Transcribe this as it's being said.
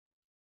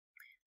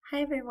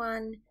Hi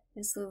everyone,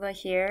 Ms. Lula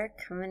here,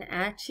 coming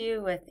at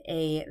you with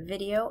a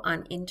video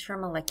on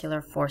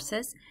intermolecular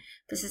forces.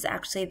 This is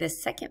actually the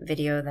second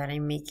video that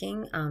I'm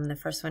making. The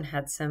first one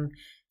had some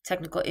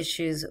technical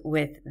issues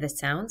with the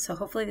sound, so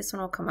hopefully this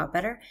one will come out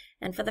better.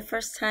 And for the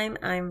first time,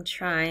 I'm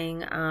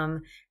trying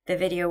the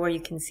video where you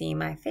can see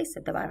my face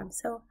at the bottom.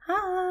 So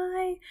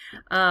hi!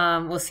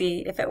 We'll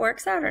see if it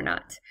works out or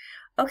not.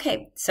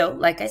 Okay, so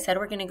like I said,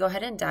 we're going to go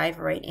ahead and dive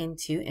right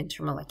into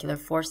intermolecular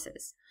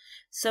forces.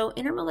 So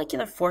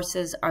intermolecular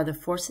forces are the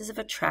forces of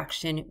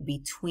attraction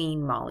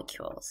between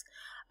molecules.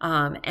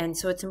 And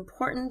so it's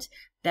important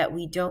that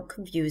we don't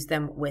confuse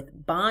them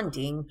with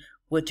bonding,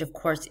 which of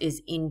course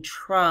is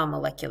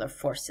intramolecular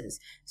forces.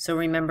 So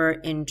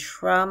remember,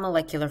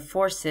 intramolecular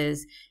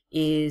forces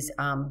is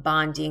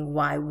bonding,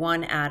 why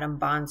one atom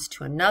bonds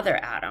to another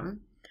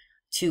atom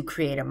to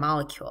create a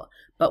molecule.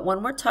 But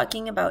when we're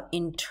talking about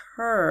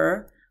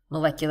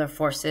intermolecular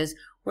forces,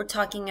 we're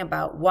talking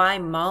about why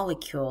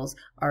molecules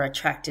are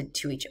attracted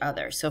to each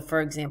other. So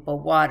for example,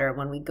 water,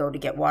 when we go to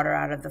get water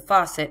out of the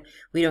faucet,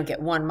 we don't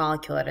get one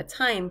molecule at a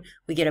time,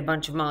 we get a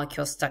bunch of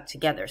molecules stuck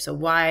together. So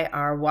why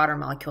are water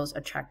molecules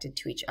attracted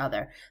to each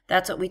other?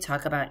 That's what we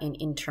talk about in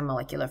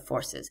intermolecular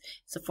forces.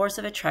 It's a force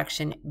of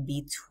attraction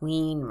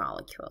between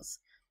molecules.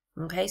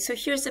 Okay, so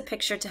here's a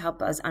picture to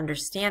help us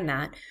understand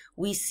that.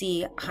 We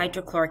see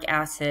hydrochloric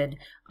acid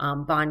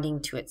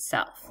bonding to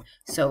itself.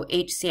 So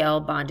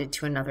HCl bonded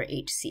to another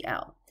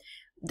HCl.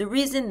 The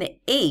reason the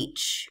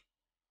H,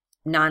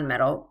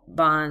 nonmetal,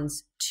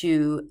 bonds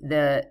to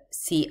the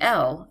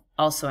Cl,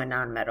 also a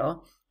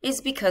nonmetal, is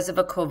because of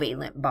a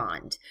covalent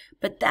bond.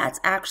 But that's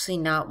actually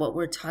not what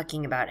we're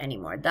talking about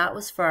anymore. That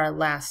was for our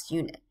last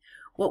unit.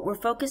 What we're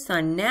focused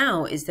on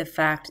now is the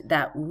fact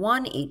that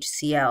one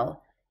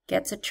HCl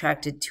gets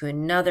attracted to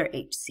another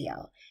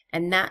HCl,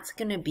 and that's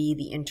going to be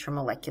the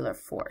intermolecular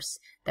force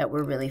that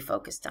we're really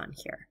focused on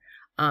here.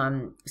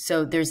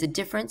 So there's a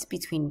difference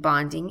between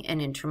bonding and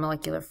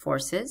intermolecular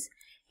forces,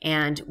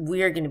 and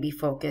we're going to be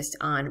focused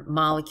on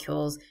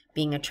molecules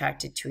being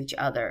attracted to each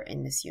other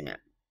in this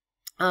unit.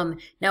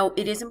 Now,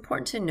 it is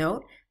important to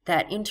note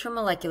that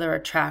intermolecular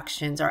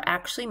attractions are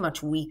actually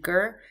much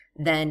weaker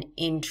than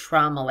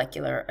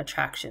intramolecular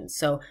attractions.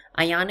 So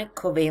ionic,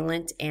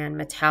 covalent, and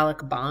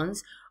metallic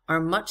bonds are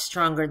much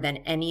stronger than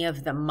any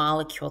of the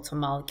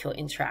molecule-to-molecule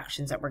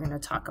interactions that we're going to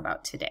talk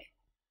about today.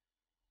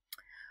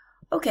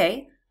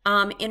 Okay,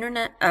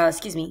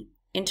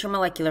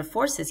 intermolecular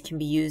forces can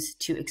be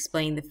used to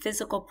explain the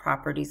physical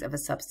properties of a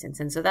substance,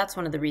 and so that's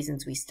one of the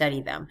reasons we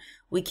study them.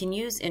 We can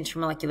use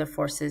intermolecular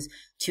forces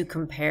to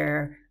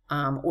compare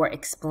or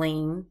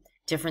explain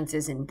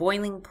differences in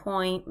boiling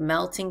point,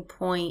 melting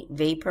point,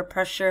 vapor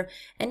pressure,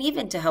 and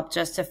even to help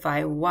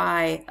justify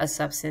why a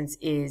substance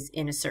is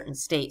in a certain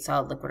state,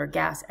 solid, liquid, or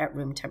gas, at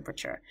room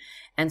temperature.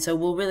 And so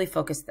we'll really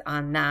focus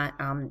on that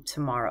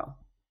tomorrow.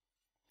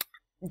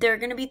 There are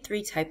going to be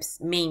three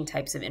main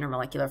types of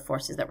intermolecular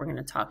forces that we're going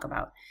to talk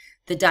about.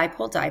 The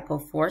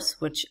dipole-dipole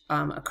force, which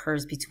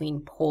occurs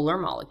between polar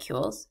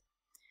molecules.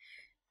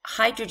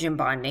 Hydrogen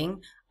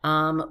bonding,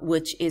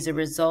 which is a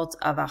result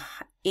of a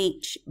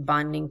H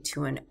bonding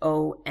to an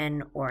O,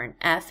 N, or an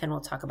F, and we'll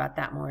talk about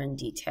that more in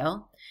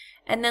detail.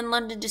 And then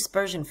London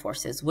dispersion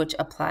forces, which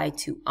apply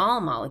to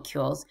all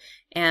molecules,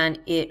 and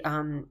it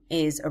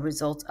is a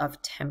result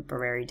of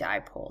temporary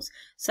dipoles.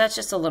 So that's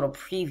just a little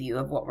preview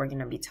of what we're going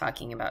to be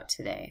talking about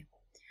today.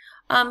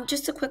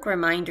 Just a quick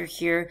reminder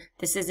here,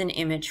 this is an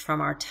image from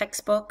our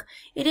textbook.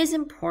 It is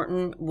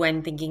important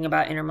when thinking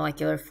about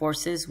intermolecular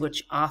forces,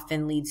 which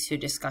often leads to a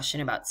discussion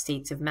about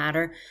states of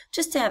matter,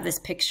 just to have this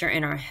picture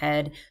in our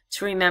head,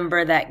 to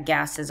remember that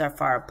gases are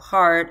far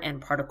apart and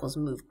particles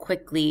move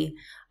quickly,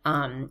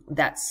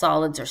 that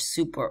solids are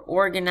super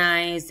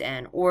organized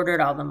and ordered,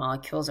 all the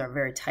molecules are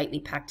very tightly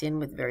packed in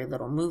with very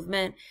little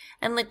movement,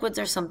 and liquids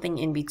are something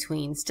in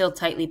between, still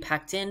tightly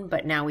packed in,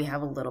 but now we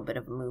have a little bit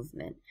of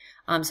movement.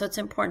 So it's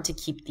important to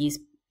keep these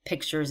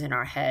pictures in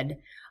our head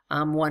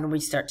when we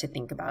start to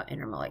think about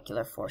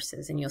intermolecular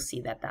forces, and you'll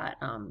see that that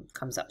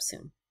comes up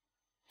soon.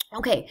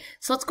 Okay,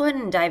 so let's go ahead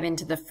and dive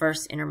into the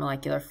first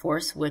intermolecular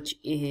force, which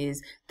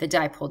is the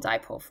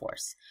dipole-dipole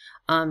force.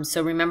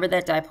 So remember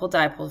that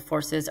dipole-dipole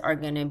forces are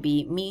going to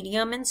be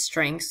medium in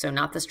strength, so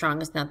not the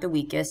strongest, not the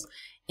weakest,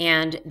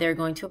 and they're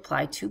going to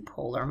apply to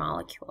polar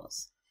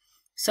molecules.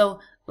 So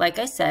like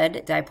I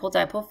said,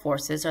 dipole-dipole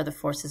forces are the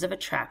forces of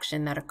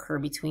attraction that occur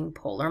between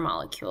polar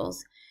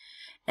molecules,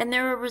 and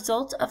they're a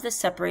result of the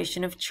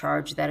separation of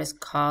charge that is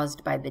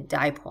caused by the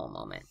dipole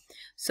moment.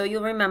 So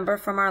you'll remember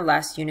from our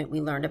last unit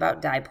we learned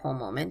about dipole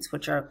moments,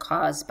 which are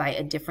caused by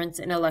a difference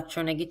in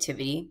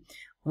electronegativity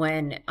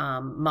when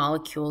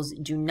molecules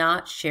do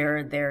not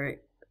share their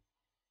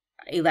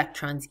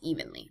electrons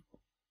evenly.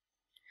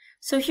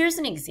 So here's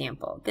an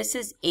example. This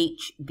is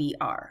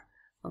HBr.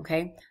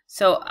 Okay,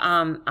 so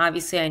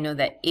obviously I know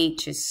that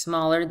H is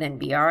smaller than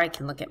Br. I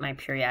can look at my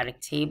periodic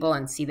table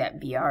and see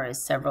that Br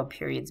is several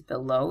periods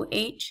below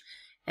H,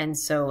 and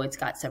so it's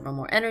got several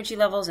more energy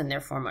levels and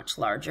therefore much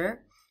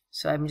larger.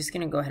 So I'm just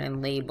going to go ahead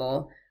and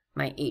label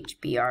my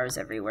HBRs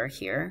everywhere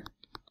here.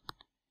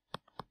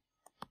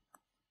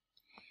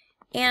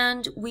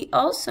 And we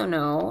also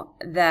know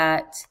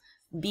that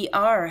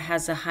Br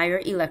has a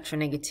higher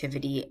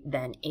electronegativity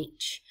than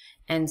H.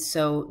 And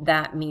so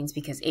that means,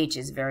 because H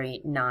is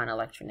very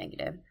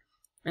non-electronegative,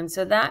 and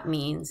so that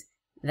means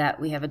that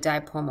we have a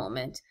dipole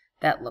moment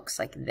that looks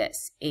like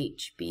this: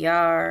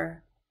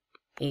 HBr,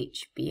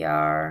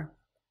 HBr,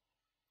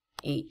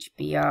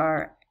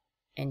 HBr,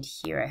 and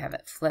here I have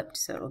it flipped,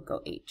 so it'll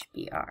go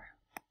HBr.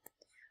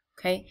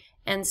 Okay,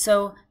 and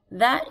so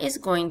that is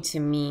going to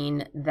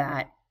mean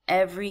that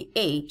every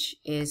H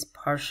is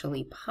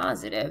partially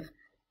positive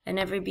and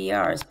every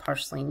Br is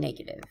partially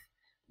negative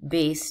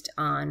based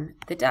on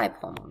the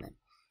dipole moment.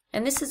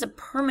 And this is a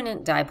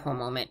permanent dipole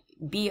moment.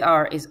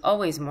 Br is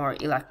always more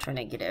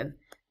electronegative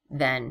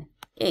than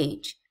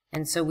H,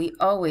 and so we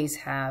always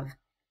have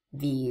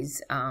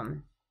these,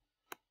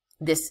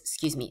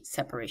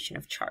 separation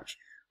of charge.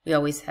 We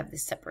always have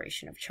this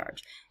separation of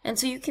charge. And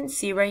so you can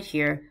see right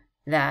here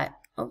that,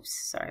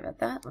 oops, sorry about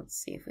that. Let's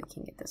see if we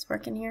can get this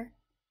working here.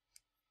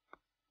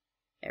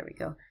 There we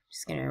go.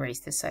 Just going to erase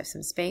this so I have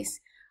some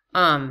space.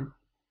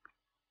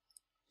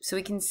 So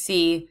we can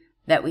see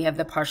that we have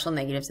the partial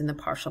negatives and the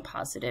partial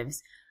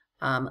positives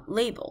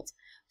labeled.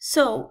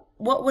 So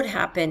what would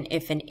happen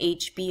if an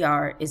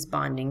HBr is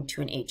bonding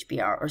to an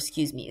HBr, or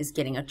is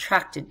getting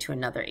attracted to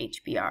another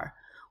HBr?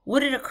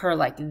 Would it occur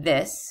like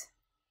this,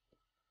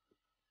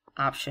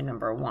 option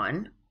number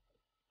 1,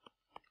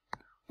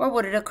 or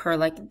would it occur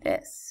like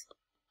this,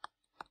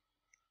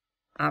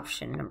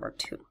 option number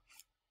 2?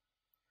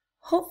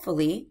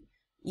 Hopefully,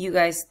 you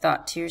guys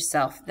thought to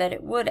yourself that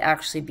it would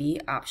actually be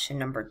option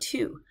number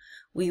 2.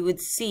 We would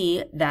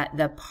see that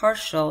the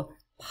partial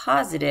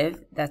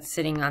positive that's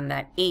sitting on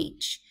that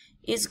H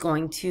is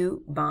going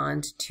to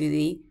bond to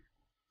the,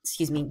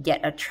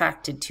 get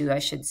attracted to, I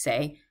should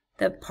say,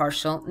 the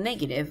partial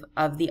negative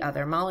of the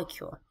other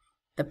molecule.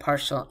 The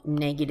partial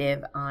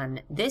negative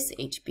on this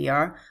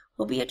HBr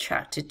will be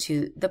attracted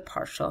to the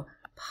partial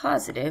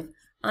positive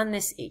on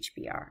this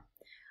HBr.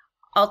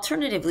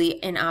 Alternatively,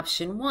 in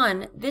option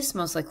 1, this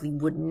most likely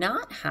would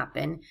not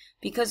happen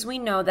because we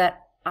know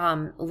that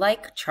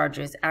like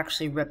charges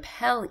actually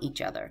repel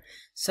each other.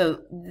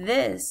 So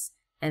this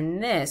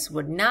and this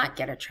would not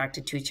get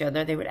attracted to each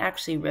other. They would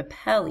actually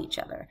repel each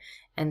other.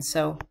 And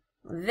so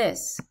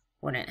this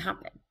wouldn't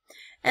happen.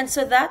 And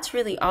so that's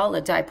really all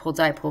a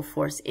dipole-dipole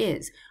force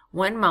is.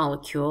 When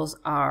molecules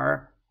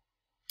are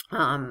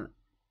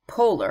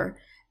polar,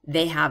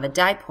 they have a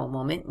dipole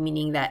moment,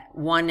 meaning that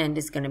one end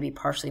is going to be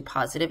partially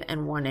positive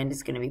and one end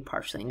is going to be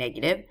partially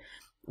negative.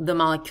 The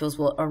molecules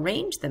will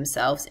arrange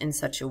themselves in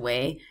such a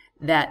way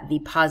that the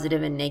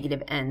positive and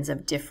negative ends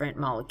of different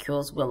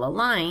molecules will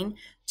align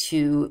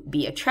to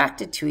be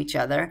attracted to each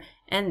other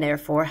and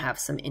therefore have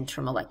some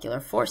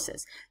intermolecular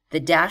forces.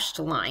 The dashed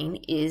line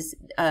is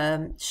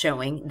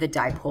showing the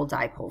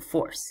dipole-dipole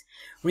force.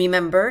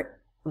 Remember,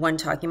 when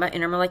talking about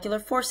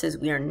intermolecular forces,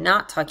 we are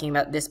not talking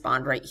about this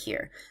bond right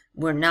here.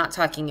 We're not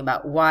talking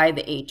about why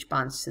the H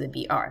bonds to the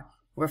Br.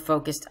 We're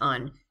focused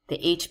on the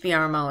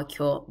HBr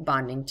molecule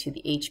bonding to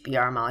the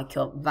HBr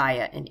molecule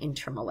via an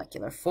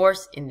intermolecular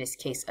force, in this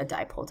case, a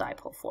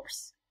dipole-dipole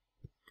force.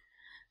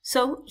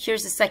 So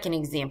here's a second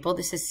example.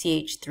 This is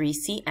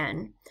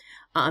CH3CN.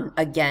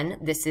 Again,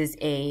 this is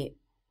a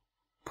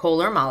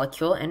polar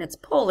molecule, and it's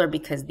polar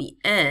because the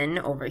N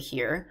over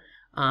here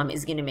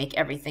is going to make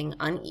everything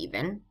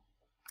uneven.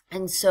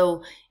 And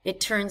so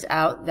it turns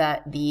out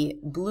that the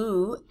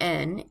blue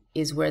N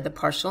is where the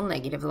partial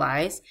negative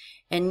lies,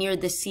 and near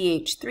the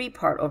CH3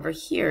 part over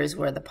here is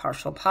where the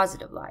partial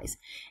positive lies.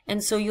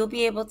 And so you'll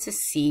be able to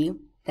see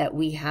that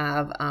we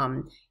have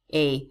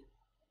a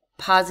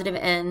positive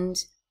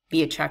end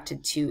be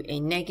attracted to a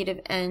negative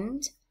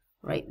end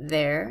right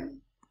there.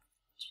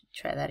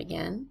 Try that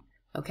again.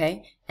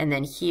 Okay, and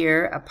then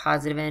here a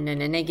positive end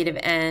and a negative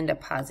end, a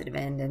positive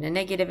end and a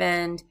negative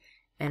end.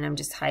 And I'm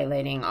just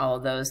highlighting all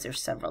of those. There's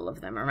several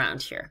of them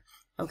around here.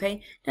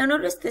 Okay, now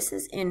notice this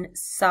is in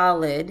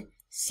solid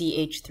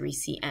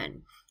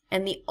CH3CN.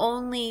 And the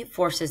only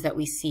forces that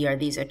we see are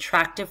these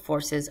attractive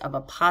forces of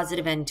a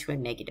positive end to a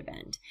negative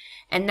end.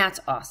 And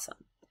that's awesome.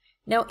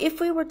 Now, if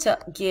we were to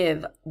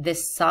give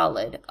this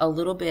solid a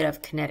little bit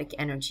of kinetic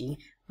energy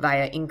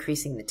via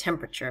increasing the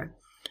temperature,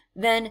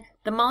 then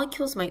the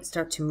molecules might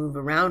start to move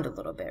around a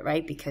little bit,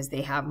 right? Because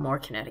they have more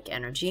kinetic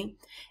energy.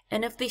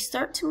 And if they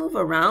start to move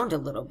around a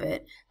little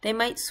bit, they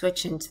might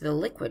switch into the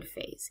liquid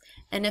phase.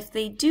 And if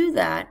they do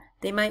that,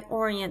 they might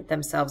orient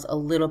themselves a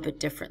little bit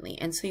differently.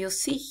 And so you'll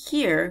see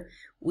here,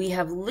 we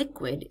have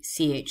liquid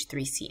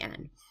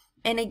CH3CN.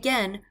 And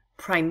again,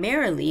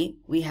 primarily,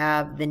 we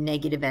have the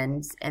negative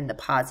ends and the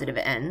positive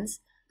ends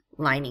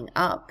lining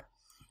up.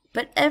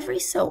 But every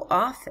so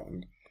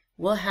often,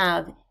 we'll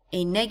have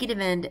a negative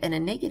end and a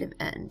negative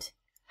end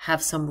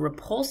have some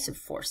repulsive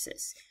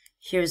forces.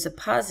 Here's a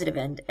positive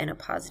end and a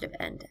positive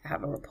end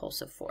have a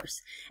repulsive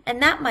force.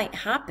 And that might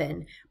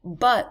happen,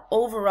 but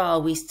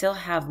overall we still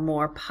have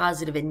more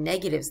positive and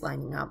negatives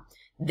lining up,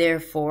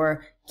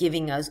 therefore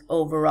giving us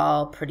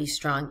overall pretty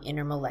strong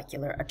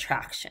intermolecular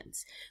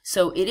attractions.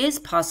 So it is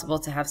possible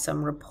to have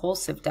some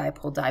repulsive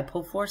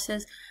dipole-dipole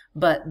forces,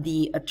 but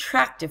the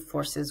attractive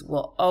forces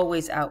will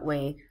always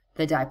outweigh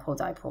the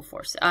dipole-dipole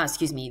force,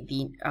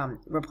 the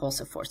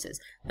repulsive forces.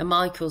 The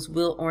molecules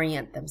will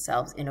orient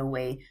themselves in a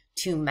way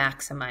to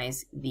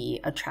maximize the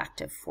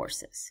attractive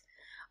forces.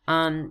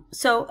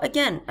 So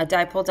again, a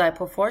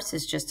dipole-dipole force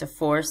is just a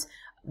force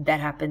that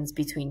happens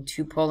between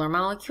two polar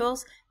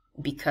molecules.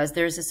 Because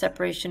there's a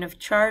separation of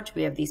charge,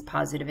 we have these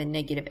positive and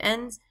negative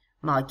ends.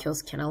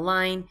 Molecules can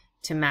align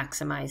to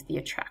maximize the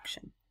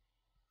attraction.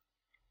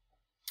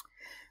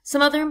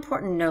 Some other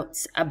important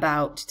notes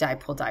about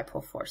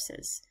dipole-dipole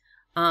forces.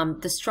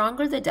 The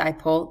stronger the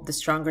dipole, the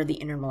stronger the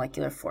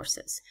intermolecular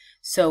forces.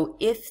 So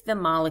if the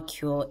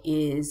molecule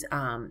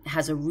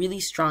has a really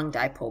strong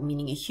dipole,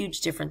 meaning a huge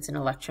difference in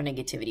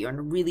electronegativity or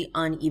a really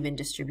uneven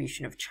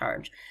distribution of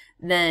charge,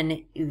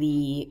 then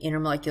the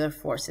intermolecular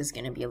force is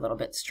going to be a little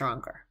bit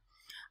stronger.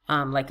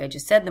 Like I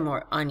just said, the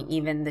more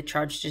uneven the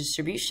charge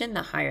distribution,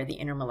 the higher the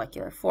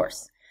intermolecular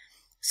force.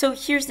 So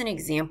here's an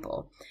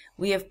example.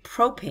 We have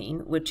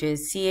propane, which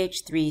is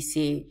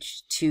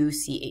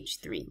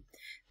CH3CH2CH3.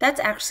 That's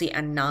actually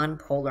a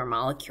nonpolar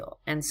molecule.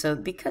 And so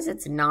because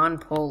it's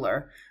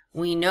nonpolar,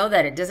 we know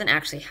that it doesn't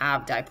actually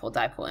have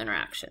dipole-dipole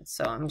interactions.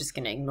 So I'm just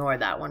going to ignore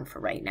that one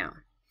for right now.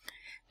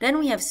 Then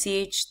we have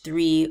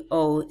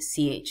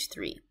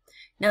CH3OCH3.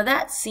 Now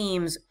that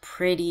seems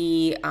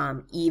pretty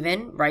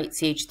even, right?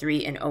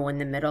 CH3 and O in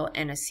the middle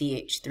and a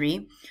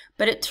CH3.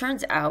 But it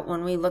turns out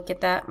when we look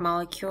at that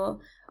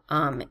molecule,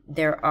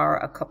 there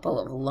are a couple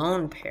of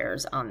lone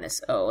pairs on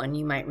this O. And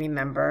you might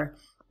remember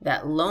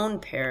that lone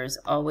pairs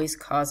always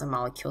cause a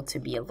molecule to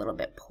be a little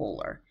bit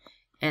polar.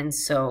 And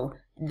so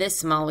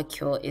this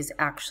molecule is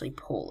actually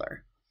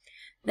polar.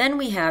 Then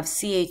we have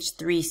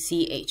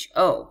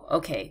CH3CHO.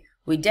 Okay.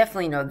 We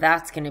definitely know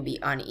that's going to be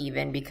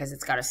uneven because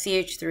it's got a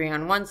CH3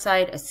 on one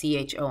side, a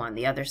CHO on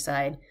the other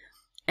side.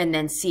 And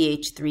then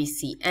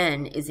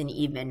CH3CN is an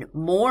even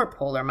more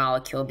polar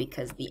molecule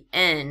because the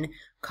N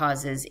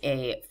causes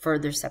a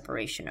further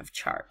separation of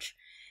charge.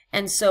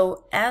 And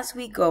so as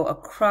we go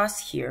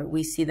across here,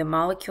 we see the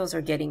molecules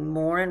are getting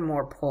more and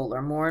more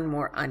polar, more and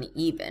more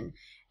uneven.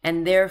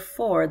 And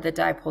therefore, the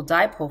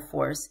dipole-dipole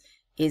force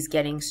is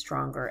getting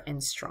stronger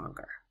and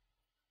stronger.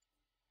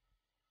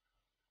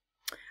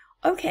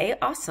 Okay,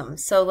 awesome.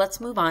 So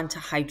let's move on to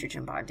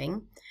hydrogen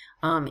bonding.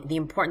 The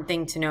important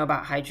thing to know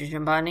about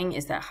hydrogen bonding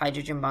is that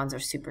hydrogen bonds are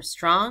super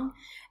strong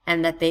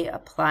and that they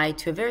apply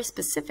to a very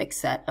specific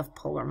set of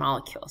polar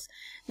molecules.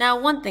 Now,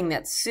 one thing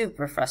that's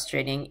super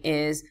frustrating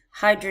is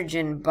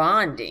hydrogen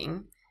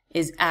bonding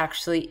is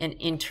actually an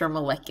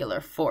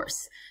intermolecular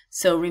force.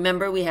 So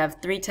remember, we have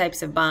three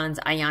types of bonds: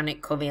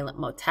 ionic, covalent,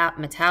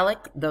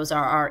 metallic. Those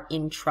are our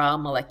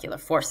intramolecular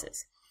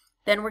forces.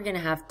 Then we're going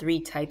to have three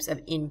types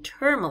of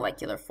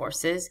intermolecular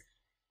forces: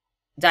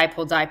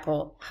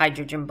 dipole-dipole,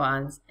 hydrogen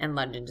bonds, and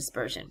London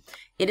dispersion.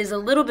 It is a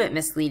little bit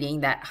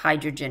misleading that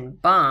hydrogen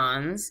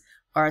bonds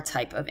are a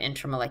type of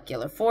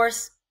intermolecular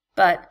force,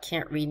 but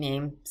can't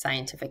rename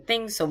scientific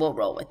things, so we'll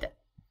roll with it.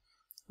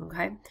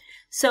 Okay,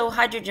 so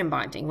hydrogen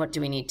bonding, what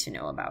do we need to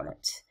know about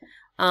it?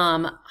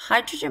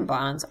 Hydrogen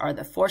bonds are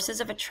the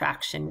forces of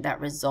attraction that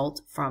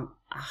result from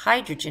a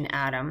hydrogen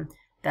atom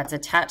that's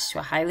attached to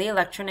a highly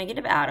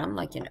electronegative atom,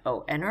 like an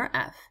O, N, or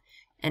F,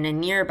 and a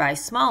nearby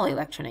small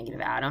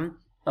electronegative atom,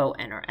 O,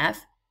 N, or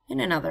F, in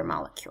another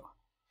molecule.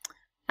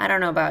 I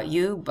don't know about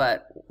you,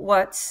 but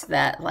what's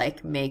that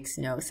like makes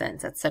no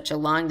sense. That's such a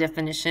long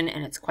definition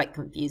and it's quite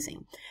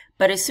confusing.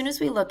 But as soon as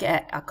we look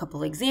at a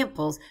couple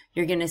examples,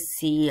 you're going to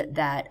see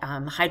that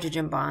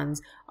hydrogen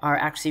bonds are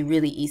actually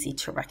really easy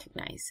to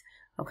recognize.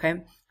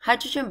 Okay,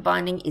 hydrogen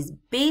bonding is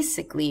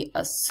basically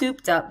a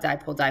souped up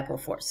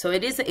dipole-dipole force. So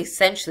it is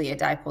essentially a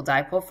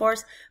dipole-dipole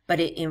force, but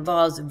it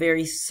involves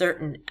very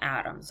certain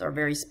atoms or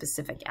very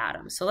specific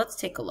atoms. So let's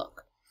take a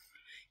look.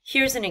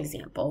 Here's an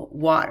example: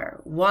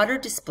 water. Water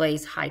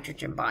displays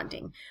hydrogen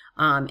bonding.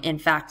 In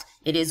fact,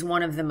 it is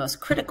one of the most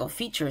critical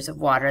features of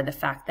water, the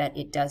fact that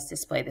it does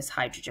display this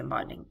hydrogen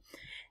bonding.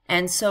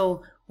 And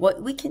so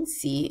what we can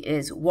see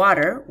is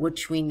water,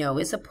 which we know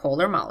is a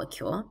polar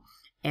molecule,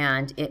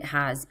 and it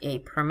has a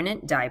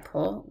permanent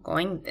dipole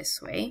going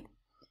this way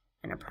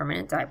and a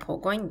permanent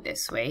dipole going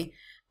this way,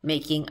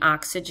 making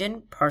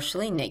oxygen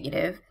partially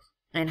negative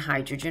and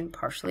hydrogen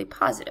partially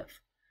positive.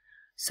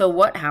 So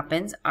what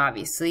happens,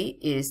 obviously,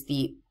 is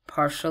the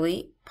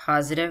partially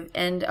positive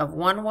end of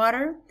one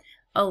water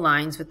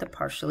aligns with the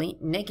partially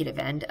negative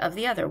end of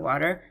the other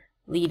water,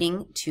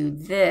 leading to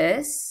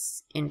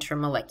this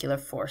intermolecular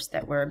force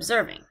that we're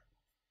observing.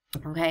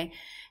 Okay,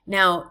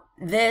 now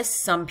this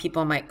some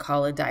people might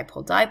call a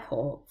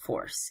dipole-dipole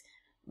force,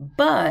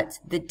 but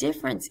the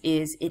difference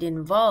is it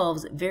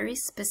involves very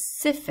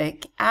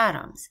specific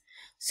atoms.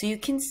 So you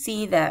can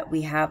see that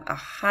we have a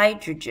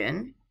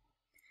hydrogen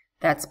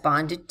that's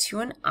bonded to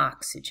an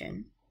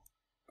oxygen,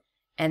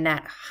 and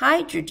that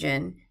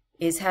hydrogen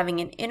is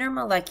having an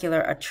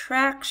intermolecular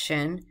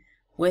attraction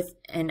with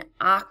an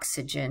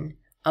oxygen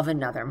of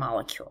another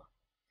molecule.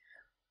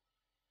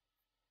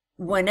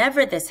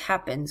 Whenever this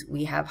happens,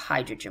 we have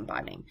hydrogen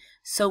bonding.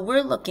 So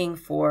we're looking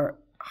for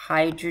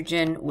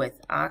hydrogen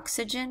with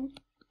oxygen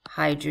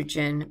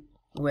hydrogen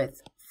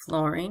with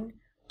fluorine,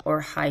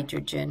 or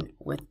hydrogen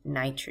with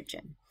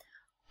nitrogen.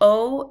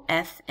 O,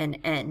 F, and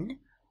N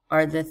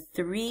are the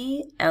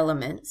three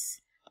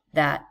elements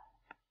that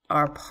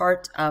are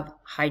part of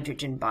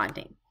hydrogen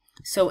bonding.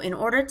 So in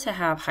order to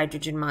have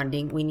hydrogen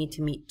bonding, we need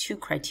to meet two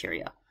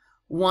criteria.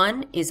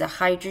 One is a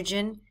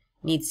hydrogen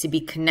needs to be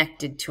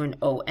connected to an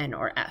O, N,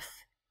 or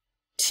F.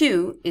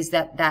 Two is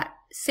that that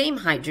same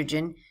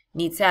hydrogen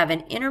needs to have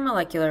an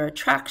intermolecular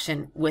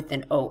attraction with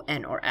an O,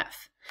 N, or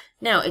F.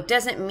 Now, it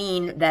doesn't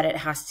mean that it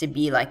has to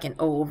be like an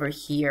O over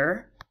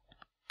here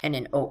and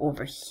an O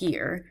over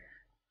here.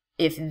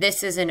 If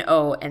this is an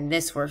O and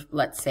this were,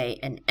 let's say,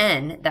 an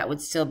N, that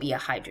would still be a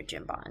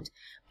hydrogen bond.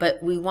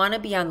 But we want to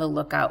be on the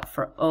lookout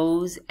for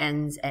O's,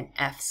 N's, and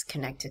F's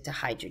connected to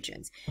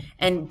hydrogens.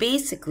 And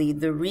basically,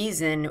 the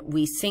reason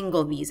we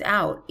single these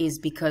out is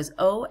because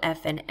O,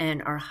 F, and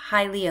N are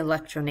highly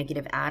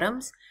electronegative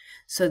atoms,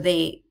 so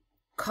they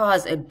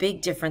cause a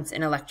big difference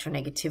in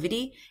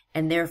electronegativity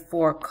and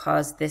therefore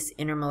cause this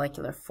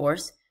intermolecular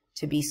force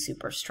to be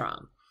super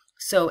strong.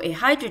 So a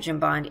hydrogen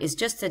bond is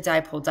just a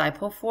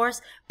dipole-dipole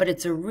force, but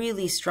it's a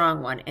really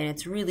strong one, and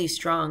it's really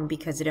strong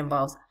because it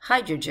involves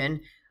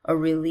hydrogen, a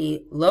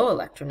really low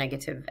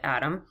electronegative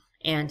atom,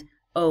 and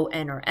O,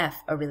 N, or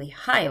F, a really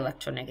high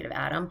electronegative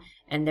atom,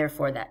 and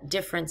therefore that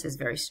difference is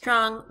very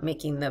strong,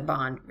 making the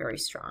bond very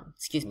strong.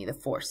 Excuse me, the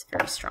force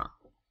very strong.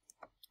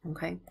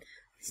 Okay,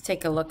 let's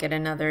take a look at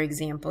another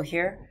example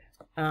here.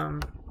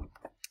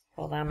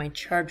 Hold on, my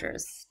charger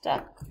is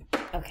stuck.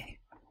 Okay.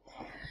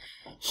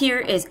 Here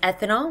is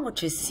ethanol,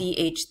 which is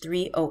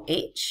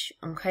CH3OH,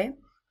 okay?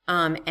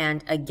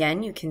 And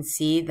again, you can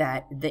see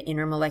that the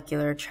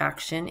intermolecular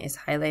attraction is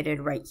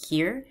highlighted right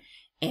here,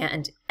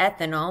 and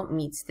ethanol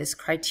meets this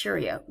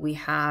criteria. We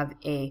have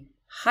a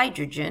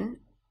hydrogen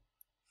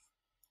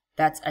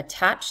that's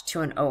attached to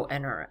an O,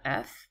 N, or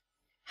F,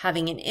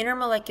 having an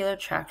intermolecular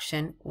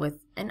attraction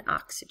with an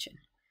oxygen.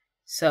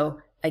 So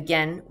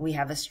again, we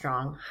have a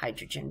strong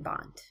hydrogen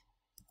bond.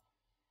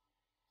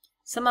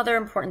 Some other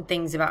important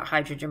things about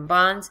hydrogen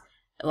bonds,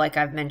 like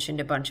I've mentioned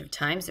a bunch of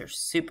times, they're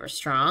super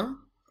strong.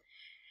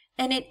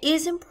 And it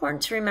is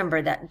important to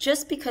remember that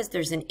just because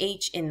there's an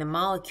H in the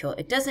molecule,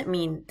 it doesn't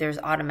mean there's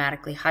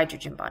automatically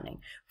hydrogen bonding.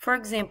 For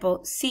example,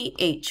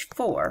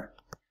 CH4,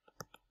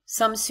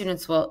 some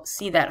students will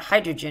see that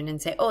hydrogen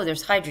and say, oh,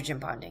 there's hydrogen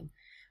bonding.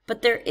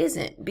 But there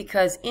isn't,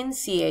 because in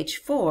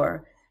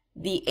CH4,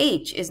 the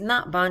H is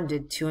not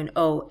bonded to an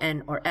O,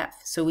 N, or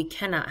F, so we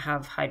cannot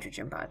have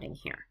hydrogen bonding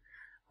here.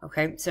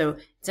 Okay, so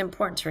it's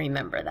important to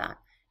remember that.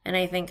 And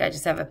I think I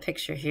just have a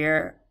picture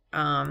here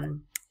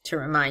to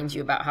remind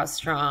you about how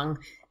strong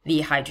the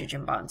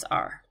hydrogen bonds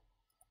are.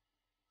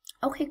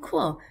 Okay,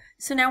 cool.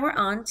 So now we're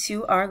on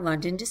to our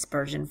London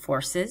dispersion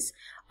forces,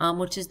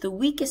 which is the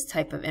weakest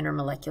type of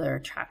intermolecular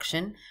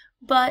attraction,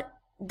 but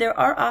there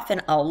are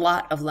often a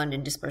lot of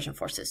London dispersion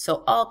forces.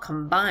 So all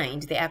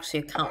combined, they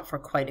actually account for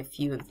quite a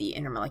few of the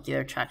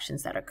intermolecular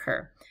attractions that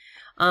occur.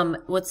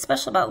 What's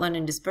special about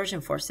London dispersion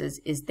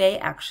forces is they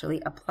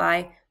actually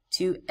apply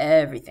to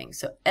everything.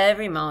 So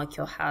every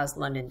molecule has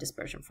London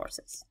dispersion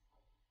forces.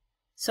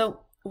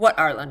 So what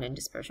are London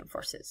dispersion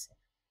forces?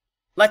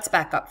 Let's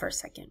back up for a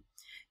second.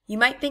 You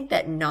might think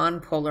that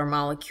nonpolar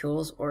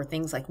molecules or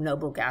things like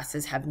noble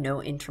gases have no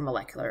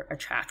intermolecular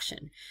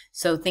attraction.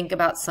 So think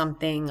about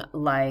something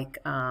like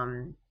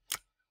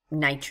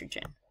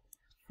nitrogen,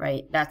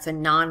 right?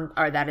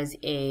 That is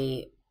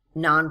a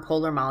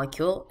non-polar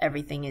molecule.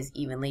 Everything is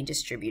evenly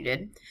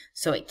distributed.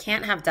 So it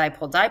can't have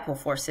dipole-dipole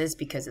forces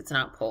because it's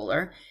not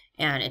polar,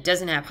 and it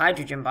doesn't have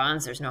hydrogen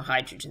bonds. There's no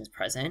hydrogens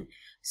present.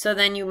 So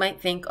then you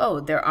might think, oh,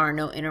 there are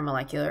no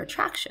intermolecular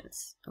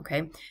attractions,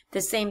 okay?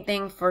 The same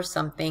thing for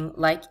something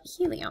like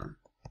helium,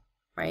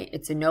 right?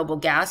 It's a noble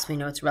gas. We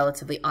know it's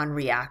relatively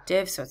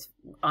unreactive, so it's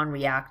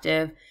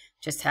unreactive,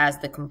 just has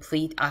the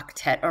complete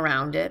octet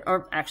around it,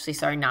 or actually,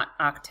 sorry, not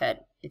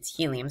octet, it's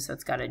helium, so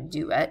it's got a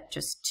duet,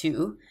 just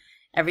two.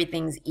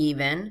 Everything's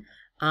even,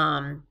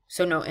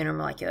 so no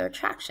intermolecular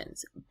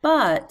attractions.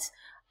 But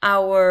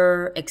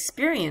our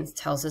experience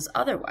tells us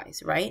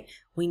otherwise, right?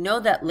 We know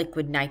that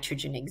liquid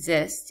nitrogen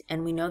exists,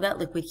 and we know that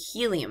liquid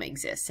helium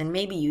exists. And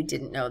maybe you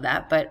didn't know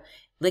that, but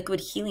liquid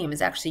helium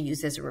is actually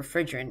used as a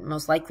refrigerant,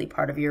 most likely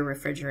part of your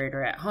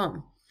refrigerator at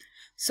home.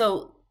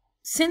 So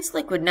since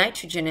liquid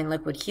nitrogen and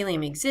liquid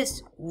helium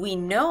exist, we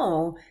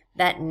know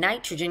that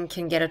nitrogen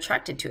can get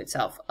attracted to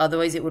itself.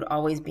 Otherwise, it would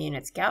always be in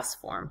its gas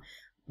form.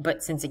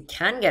 But since it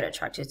can get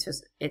attracted to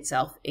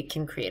itself, it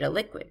can create a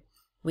liquid.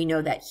 We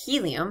know that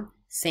helium,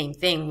 same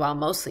thing, while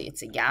mostly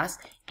it's a gas,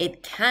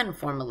 it can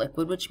form a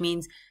liquid, which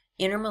means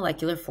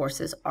intermolecular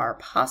forces are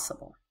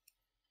possible.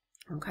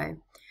 Okay,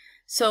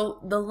 so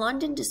the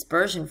London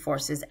dispersion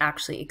forces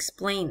actually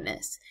explain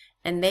this,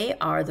 and they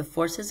are the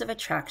forces of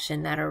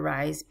attraction that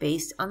arise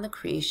based on the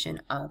creation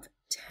of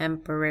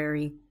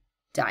temporary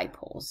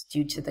dipoles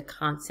due to the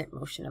constant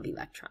motion of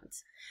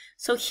electrons.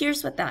 So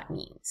here's what that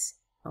means,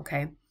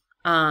 okay?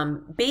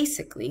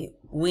 Basically,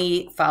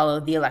 we follow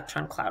the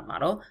electron cloud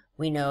model.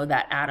 we know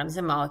that atoms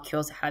and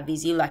molecules have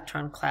these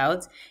electron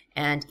clouds,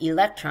 and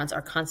electrons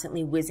are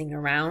constantly whizzing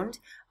around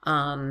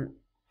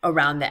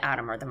the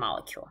atom or the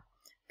molecule.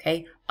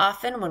 Okay,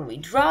 often when we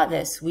draw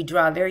this, we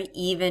draw a very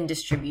even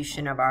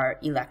distribution of our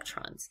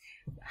electrons.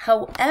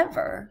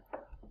 However,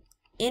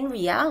 in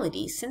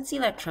reality, since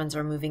electrons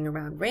are moving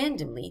around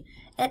randomly,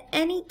 at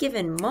any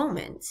given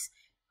moment,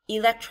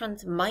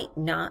 electrons might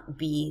not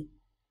be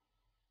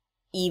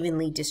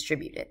evenly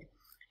distributed.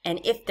 And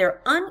if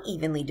they're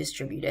unevenly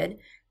distributed,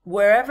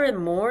 wherever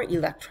more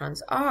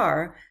electrons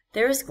are,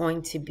 there's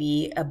going to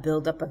be a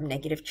buildup of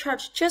negative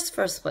charge just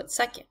for a split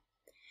second.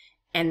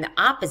 And the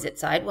opposite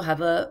side will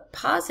have a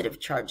positive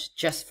charge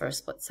just for a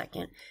split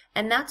second.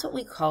 And that's what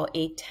we call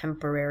a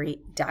temporary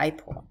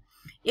dipole.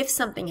 If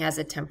something has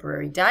a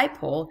temporary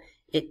dipole,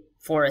 it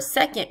for a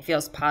second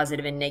feels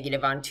positive and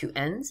negative on two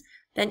ends,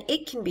 then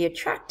it can be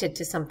attracted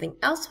to something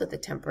else with a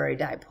temporary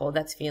dipole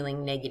that's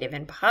feeling negative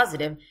and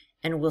positive,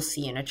 and we'll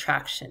see an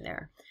attraction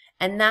there.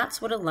 And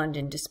that's what a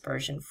London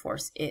dispersion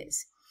force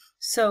is.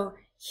 So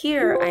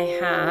here I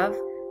have,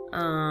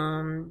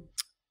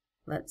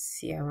 let's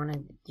see, I want to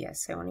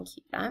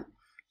keep that.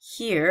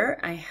 Here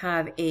I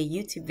have a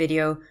YouTube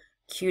video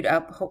queued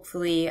up.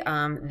 Hopefully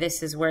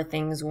this is where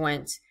things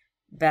went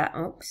bad.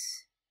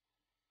 Oops.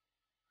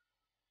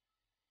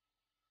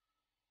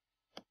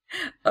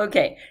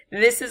 Okay,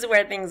 this is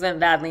where things went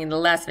badly in the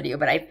last video,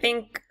 but I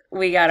think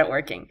we got it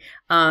working.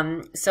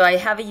 So I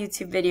have a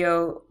YouTube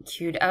video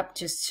queued up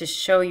just to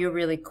show you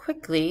really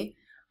quickly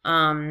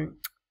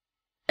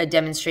a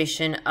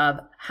demonstration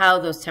of how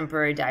those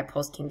temporary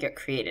dipoles can get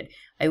created.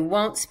 I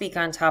won't speak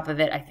on top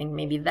of it. I think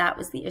maybe that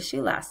was the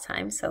issue last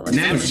time, so let's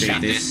demonstrate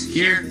this.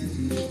 Here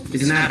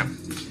is an atom.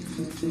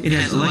 It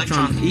has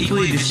electrons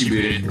equally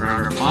distributed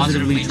around a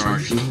positively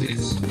charged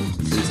nucleus.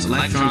 Since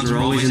electrons are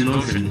always in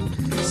motion,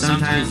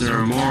 sometimes there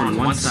are more on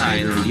one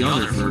side than on the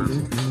other for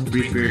a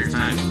brief period of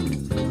time.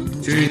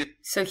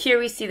 So here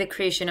we see the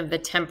creation of the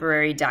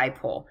temporary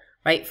dipole,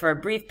 right? For a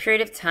brief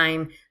period of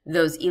time,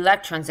 those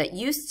electrons that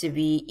used to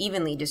be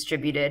evenly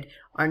distributed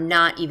are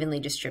not evenly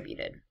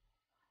distributed.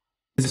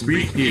 This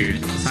brief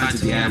period, the sides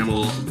of the atom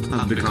will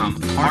have become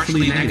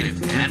partially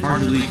negative and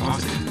partially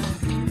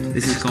positive.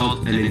 This is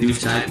called an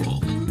induced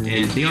dipole,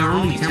 and they are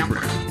only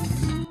temporary.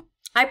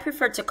 I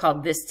prefer to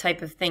call this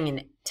type of thing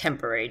a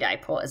temporary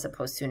dipole as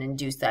opposed to an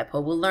induced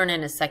dipole. We'll learn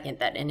in a second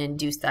that an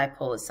induced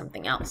dipole is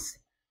something else.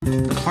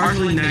 The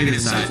partially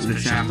negative sides would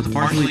attract the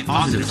partially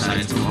positive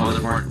sides of other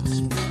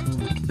particles.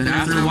 Then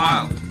after a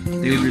while,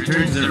 they would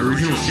return to their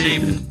original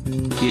shape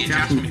and the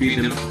attraction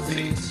between them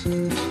fades.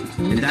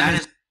 And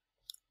that is...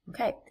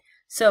 Okay,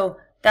 so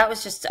that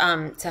was just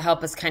to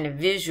help us kind of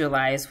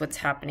visualize what's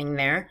happening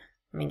there.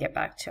 Let me get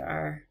back to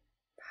our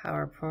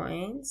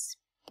PowerPoints.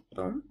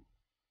 Boom.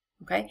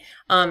 Okay,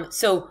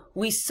 so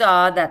we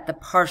saw that the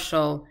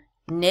partial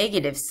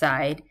negative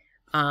side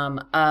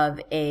of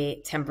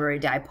a temporary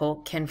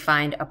dipole can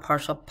find a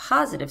partial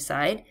positive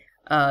side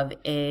of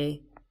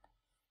a,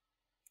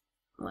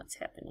 what's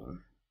happening?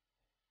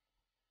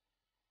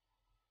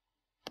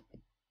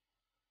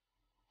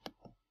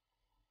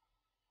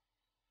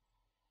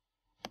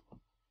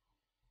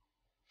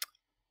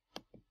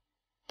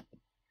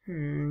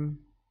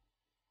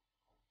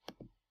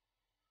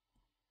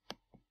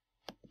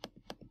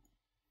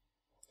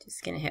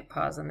 Just gonna hit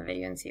pause on the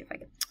video and see if I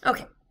can.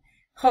 Okay,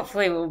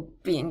 hopefully we'll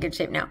be in good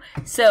shape now.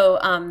 So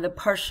the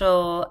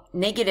partial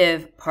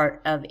negative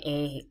part of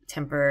a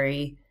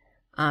temporary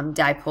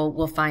dipole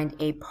will find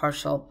a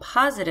partial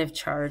positive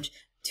charge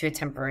to a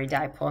temporary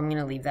dipole. I'm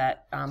gonna leave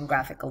that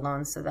graphic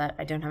alone so that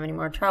I don't have any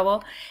more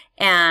trouble.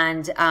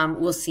 And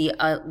we'll see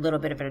a little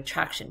bit of an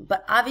attraction.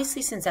 But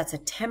obviously, since that's a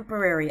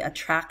temporary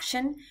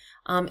attraction,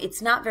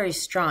 it's not very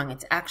strong.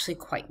 It's actually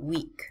quite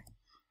weak.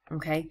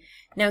 Okay,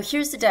 now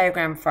here's the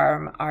diagram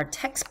from our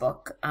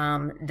textbook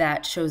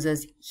that shows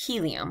us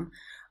helium.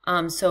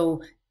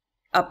 So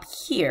up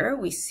here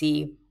we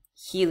see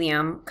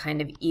helium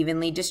kind of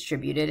evenly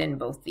distributed in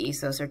both these.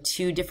 Those are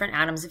two different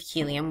atoms of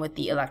helium with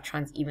the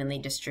electrons evenly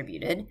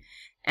distributed.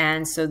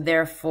 And so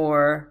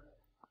therefore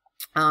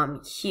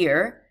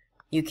here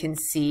you can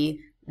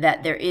see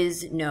that there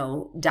is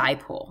no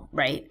dipole,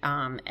 right?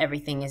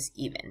 Everything is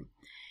even.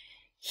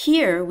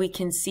 Here we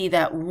can see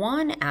that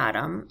one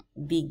atom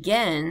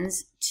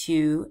begins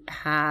to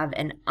have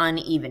an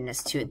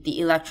unevenness to it. The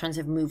electrons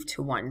have moved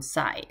to one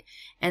side.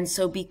 And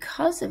so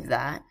because of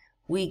that,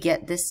 we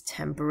get this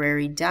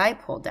temporary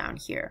dipole down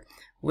here,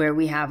 where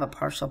we have a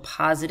partial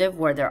positive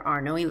where there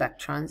are no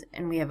electrons,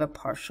 and we have a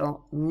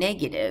partial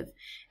negative.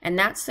 And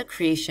that's the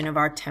creation of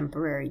our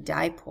temporary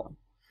dipole.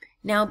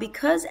 Now,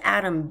 because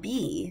atom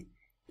B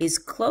is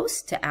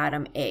close to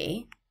atom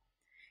A,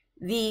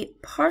 the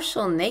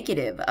partial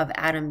negative of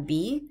atom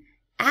B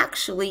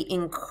actually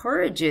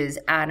encourages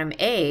atom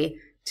A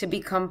to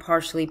become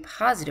partially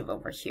positive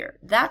over here.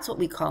 That's what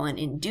we call an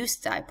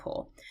induced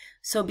dipole.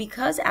 So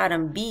because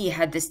atom B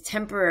had this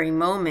temporary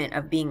moment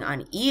of being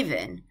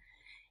uneven,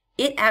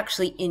 it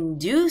actually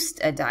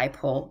induced a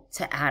dipole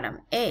to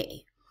atom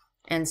A.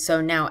 And so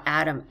now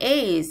atom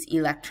A's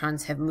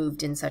electrons have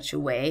moved in such a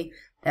way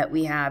that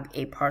we have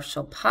a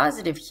partial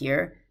positive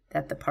here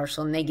that the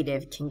partial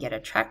negative can get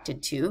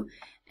attracted to,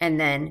 and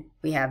then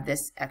we have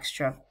this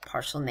extra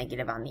partial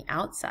negative on the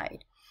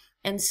outside.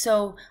 And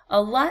so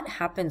a lot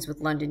happens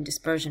with London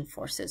dispersion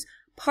forces.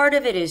 Part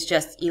of it is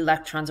just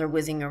electrons are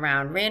whizzing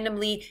around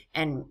randomly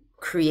and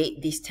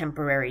create these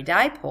temporary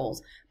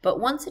dipoles. But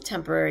once a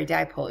temporary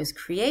dipole is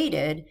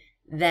created,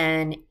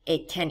 then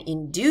it can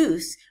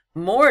induce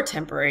more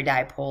temporary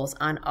dipoles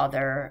on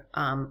other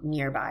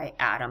nearby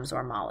atoms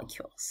or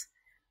molecules.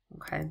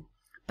 Okay,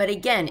 but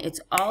again,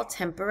 it's all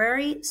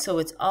temporary, so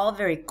it's all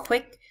very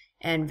quick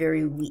and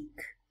very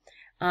weak.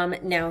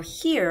 Now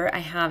here I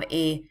have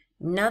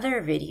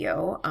another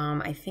video.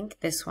 I think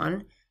this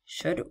one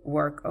should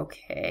work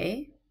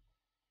okay.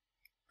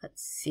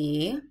 Let's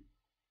see.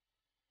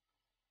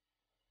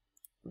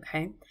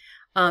 Okay.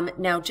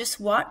 Now just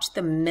watch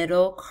the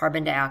middle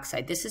carbon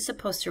dioxide. This is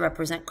supposed to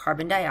represent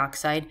carbon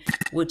dioxide,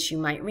 which you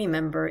might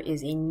remember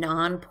is a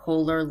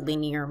nonpolar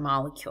linear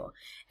molecule.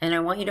 And I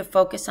want you to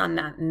focus on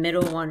that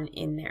middle one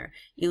in there.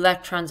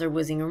 Electrons are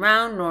whizzing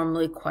around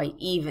normally quite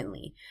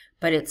evenly,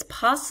 but it's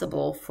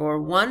possible for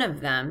one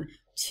of them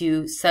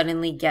to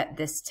suddenly get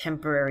this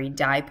temporary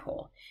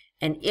dipole.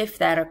 And if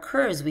that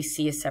occurs, we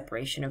see a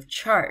separation of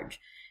charge.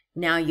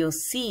 Now you'll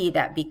see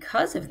that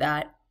because of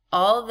that,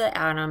 all the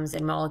atoms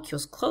and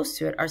molecules close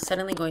to it are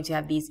suddenly going to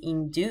have these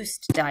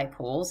induced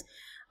dipoles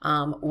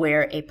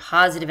where a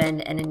positive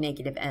end and a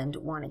negative end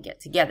want to get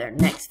together.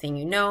 Next thing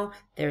you know,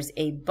 there's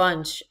a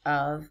bunch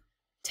of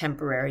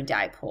temporary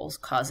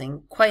dipoles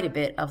causing quite a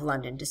bit of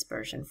London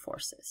dispersion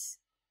forces.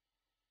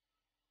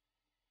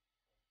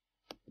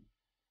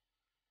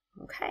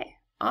 Okay,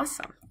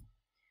 awesome.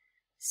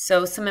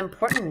 So some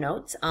important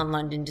notes on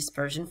London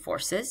dispersion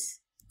forces.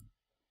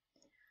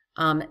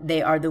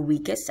 They are the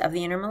weakest of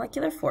the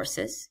intermolecular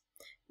forces.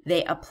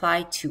 They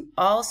apply to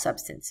all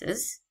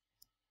substances,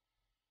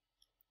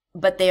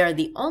 but they are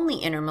the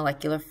only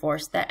intermolecular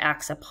force that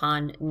acts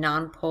upon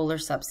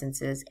nonpolar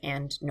substances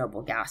and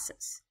noble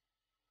gases.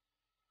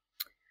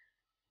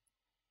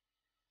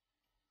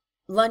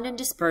 London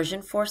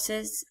dispersion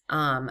forces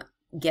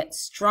get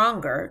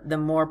stronger the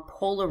more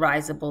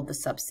polarizable the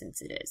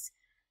substance is.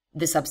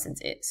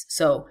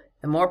 So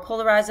the more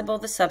polarizable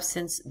the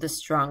substance, the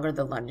stronger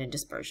the London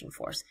dispersion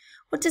force.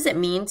 What does it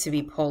mean to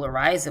be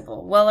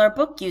polarizable? Well, our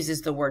book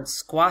uses the word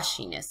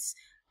squashiness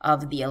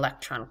of the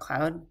electron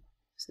cloud.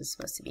 This is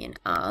supposed to be an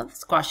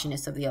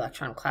squashiness of the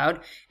electron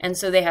cloud. And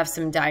so they have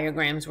some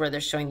diagrams where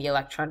they're showing the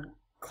electron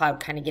cloud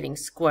kind of getting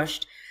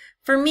squished.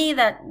 For me,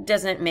 that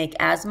doesn't make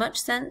as much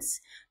sense.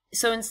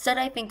 So instead,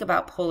 I think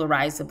about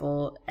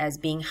polarizable as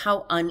being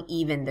how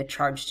uneven the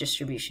charge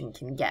distribution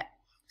can get.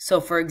 So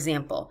for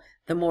example,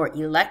 the more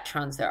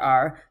electrons there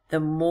are, the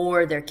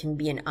more there can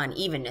be an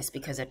unevenness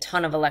because a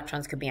ton of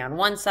electrons could be on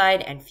one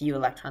side and few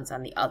electrons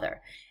on the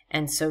other.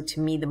 And so to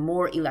me, the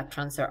more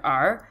electrons there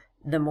are,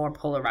 the more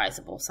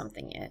polarizable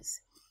something is.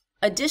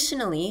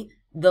 Additionally,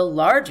 the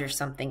larger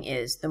something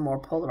is, the more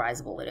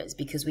polarizable it is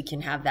because we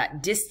can have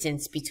that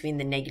distance between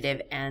the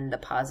negative and the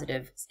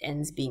positive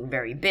ends being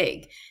very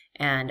big.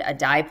 And a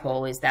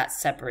dipole is that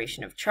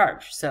separation of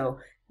charge. So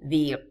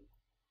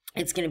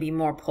it's going to be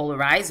more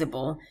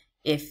polarizable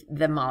if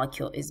the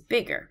molecule is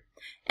bigger.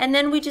 And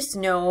then we just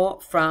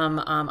know from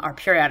our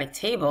periodic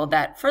table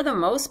that for the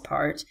most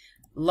part,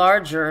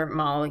 larger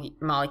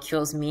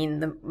molecules mean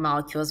the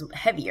molecule is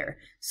heavier.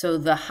 So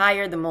the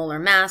higher the molar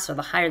mass or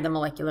the higher the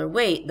molecular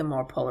weight, the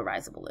more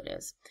polarizable it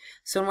is.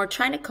 So when we're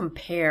trying to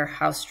compare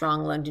how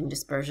strong London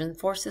dispersion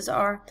forces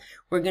are,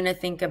 we're going to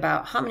think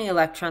about how many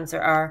electrons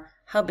there are,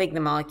 how big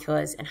the molecule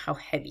is, and how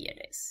heavy it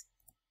is.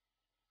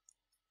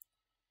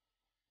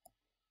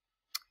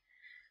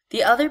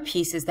 The other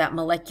piece is that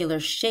molecular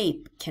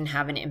shape can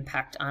have an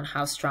impact on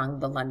how strong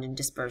the London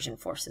dispersion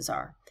forces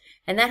are.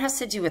 And that has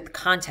to do with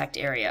contact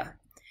area.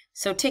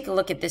 So take a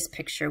look at this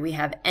picture. We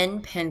have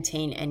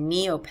N-pentane and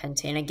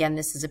neopentane. Again,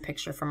 this is a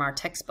picture from our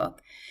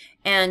textbook.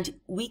 And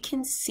we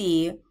can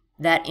see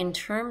that in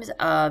terms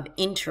of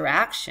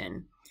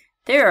interaction,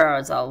 there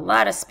is a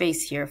lot of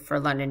space here for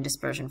London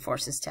dispersion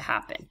forces to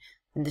happen.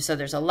 And so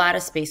there's a lot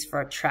of space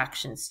for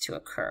attractions to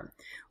occur.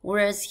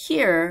 Whereas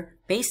here,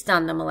 based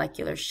on the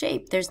molecular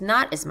shape, there's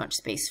not as much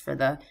space for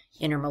the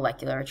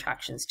intermolecular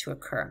attractions to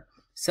occur.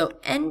 So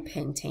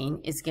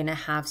N-pentane is going to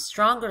have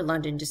stronger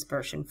London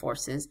dispersion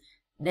forces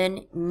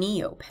than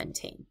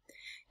neopentane.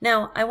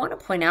 Now, I want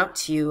to point out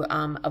to you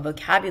a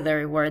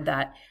vocabulary word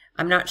that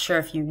I'm not sure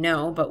if you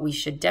know, but we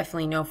should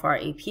definitely know for our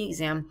AP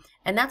exam,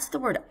 and that's the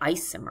word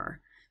isomer.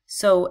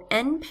 So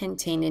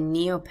N-pentane and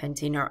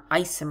neopentane are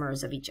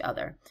isomers of each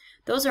other.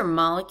 Those are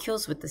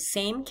molecules with the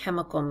same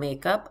chemical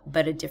makeup,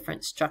 but a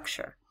different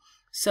structure.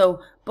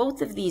 So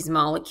both of these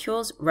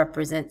molecules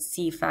represent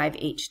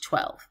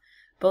C5H12.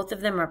 Both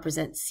of them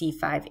represent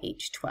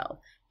C5H12.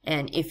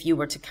 And if you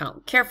were to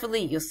count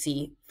carefully, you'll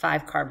see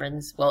 5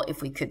 carbons. Well,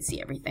 if we could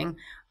see everything.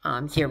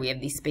 Here we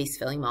have these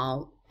space-filling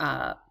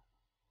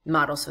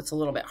models, so it's a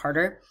little bit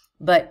harder.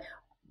 But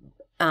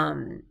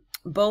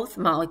both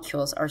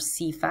molecules are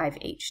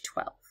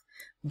C5H12.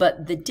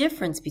 But the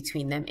difference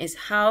between them is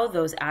how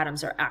those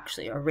atoms are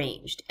actually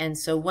arranged. And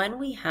so when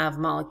we have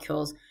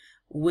molecules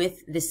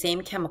with the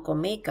same chemical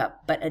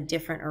makeup but a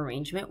different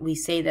arrangement, we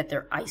say that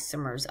they're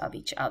isomers of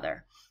each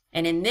other.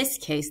 And in this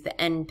case, the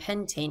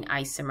N-pentane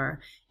isomer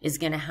is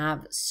going to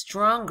have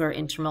stronger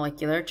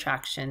intermolecular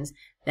attractions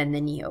than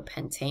the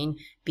neopentane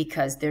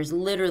because there's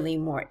literally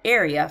more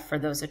area for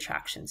those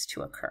attractions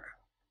to occur.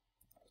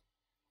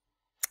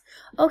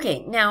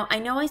 Okay, now I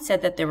know I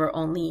said that there were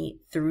only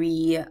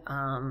 3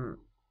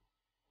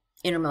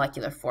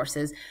 intermolecular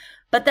forces,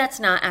 but that's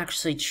not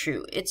actually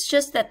true. It's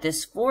just that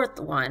this 4th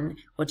one,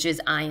 which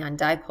is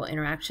ion-dipole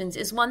interactions,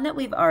 is one that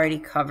we've already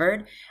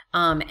covered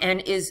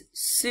and is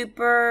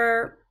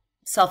super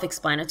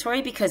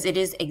self-explanatory because it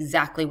is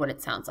exactly what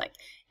it sounds like.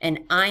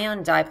 An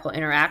ion-dipole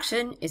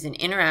interaction is an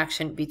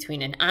interaction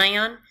between an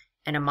ion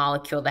and a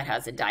molecule that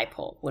has a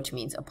dipole, which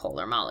means a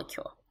polar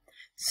molecule.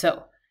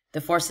 So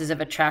the forces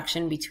of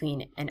attraction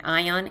between an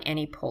ion and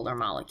a polar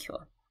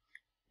molecule.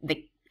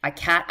 A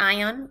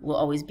cation will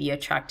always be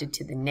attracted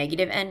to the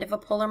negative end of a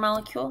polar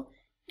molecule,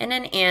 and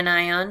an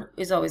anion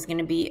is always going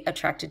to be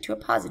attracted to a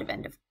positive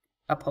end of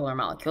a polar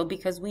molecule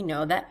because we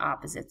know that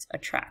opposites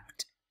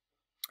attract.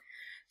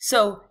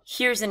 So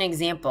here's an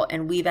example,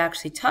 and we've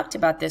actually talked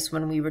about this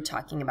when we were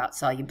talking about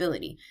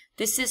solubility.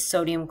 This is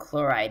sodium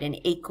chloride, an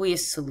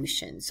aqueous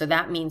solution. So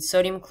that means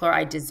sodium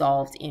chloride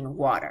dissolved in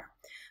water.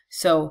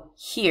 So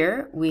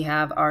here we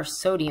have our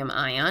sodium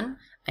ion.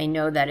 I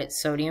know that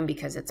it's sodium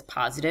because it's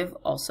positive,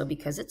 also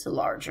because it's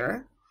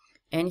larger.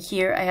 And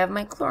here I have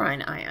my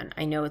chlorine ion.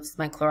 I know it's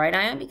my chloride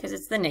ion because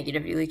it's the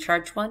negatively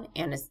charged one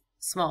and it's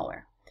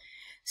smaller.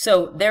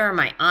 So there are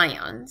my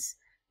ions.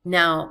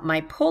 Now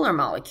my polar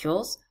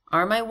molecules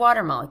are my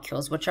water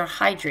molecules, which are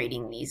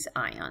hydrating these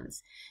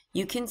ions.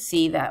 You can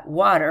see that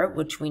water,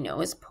 which we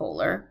know is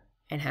polar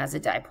and has a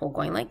dipole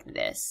going like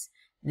this,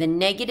 the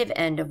negative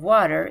end of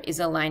water is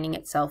aligning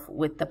itself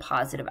with the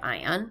positive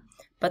ion,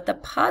 but the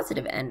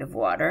positive end of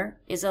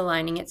water is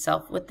aligning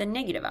itself with the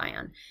negative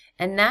ion.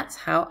 And that's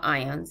how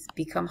ions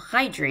become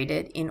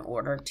hydrated in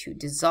order to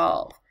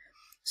dissolve.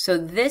 So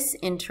this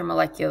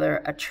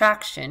intermolecular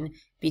attraction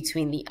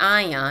between the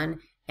ion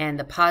and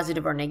the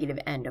positive or negative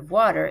end of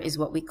water is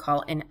what we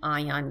call an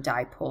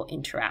ion-dipole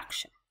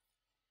interaction.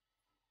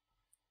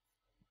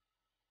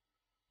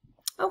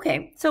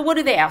 Okay, so what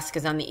do they ask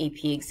us on the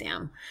AP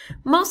exam?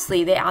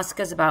 Mostly they ask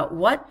us about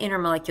what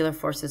intermolecular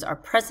forces are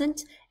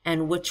present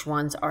and which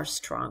ones are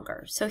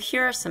stronger. So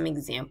here are some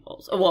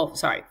examples. Well,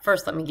 sorry,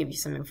 first let me give you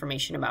some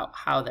information about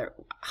how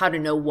to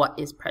know what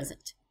is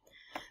present.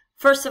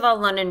 First of all,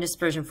 London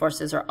dispersion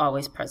forces are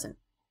always present.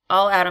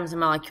 All atoms and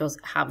molecules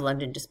have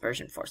London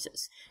dispersion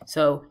forces.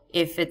 So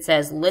if it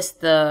says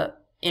list the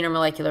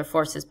intermolecular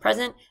forces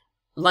present,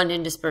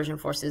 London dispersion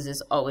forces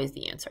is always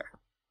the answer.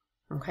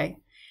 Okay.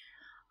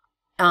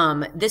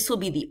 This will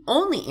be the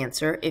only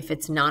answer if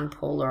it's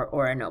nonpolar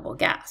or a noble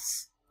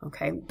gas.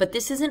 Okay, but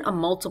this isn't a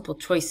multiple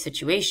choice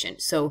situation.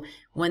 So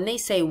when they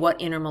say what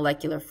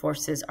intermolecular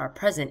forces are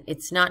present,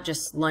 it's not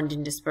just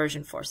London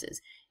dispersion forces.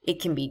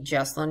 It can be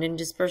just London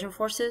dispersion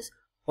forces,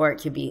 or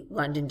it could be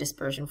London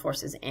dispersion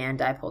forces and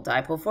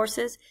dipole-dipole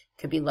forces.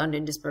 It could be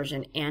London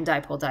dispersion and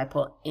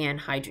dipole-dipole and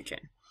hydrogen.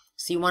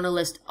 So you want to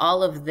list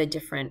all of the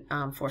different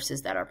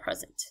forces that are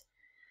present.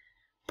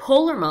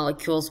 Polar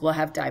molecules will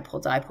have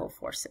dipole-dipole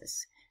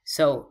forces.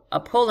 So a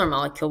polar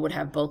molecule would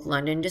have both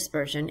London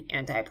dispersion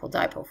and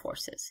dipole-dipole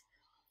forces.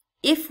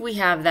 If we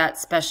have that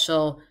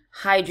special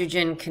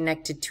hydrogen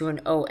connected to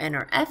an O, N,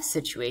 or F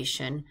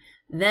situation,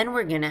 then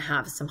we're going to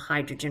have some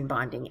hydrogen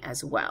bonding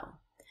as well.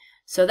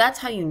 So that's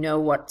how you know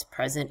what's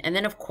present. And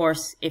then, of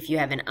course, if you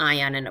have an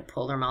ion and a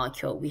polar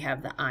molecule, we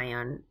have the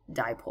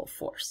ion-dipole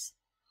force.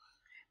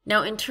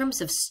 Now, in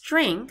terms of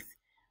strength,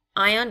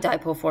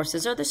 ion-dipole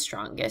forces are the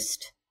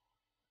strongest.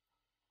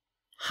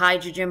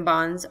 Hydrogen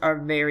bonds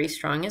are very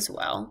strong as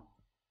well.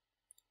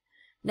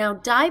 Now,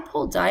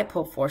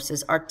 dipole-dipole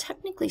forces are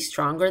technically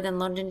stronger than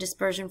London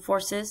dispersion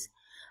forces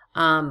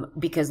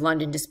because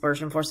London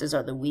dispersion forces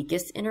are the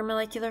weakest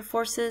intermolecular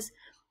forces.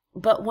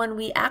 But when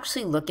we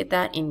actually look at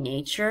that in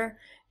nature,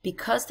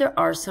 because there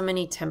are so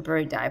many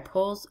temporary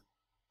dipoles,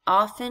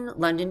 often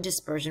London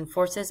dispersion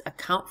forces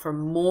account for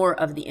more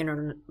of the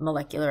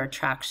intermolecular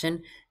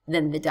attraction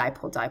than the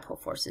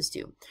dipole-dipole forces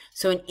do.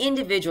 So an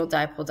individual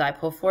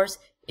dipole-dipole force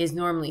is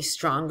normally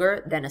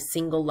stronger than a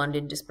single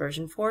London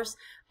dispersion force,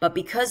 but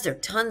because there are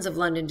tons of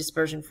London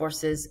dispersion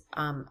forces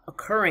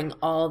occurring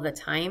all the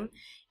time,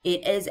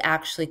 it is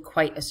actually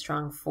quite a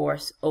strong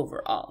force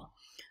overall.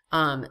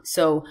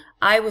 So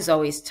I was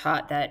always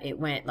taught that it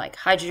went like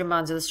hydrogen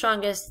bonds are the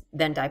strongest,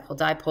 then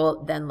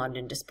dipole-dipole, then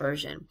London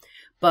dispersion.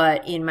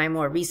 But in my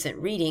more recent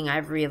reading,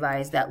 I've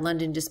realized that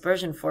London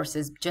dispersion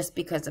forces, just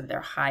because of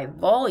their high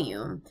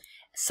volume,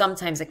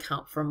 sometimes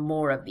account for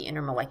more of the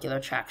intermolecular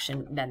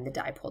attraction than the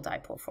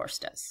dipole-dipole force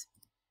does.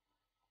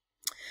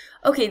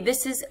 Okay,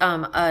 this is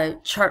a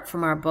chart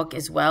from our book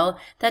as well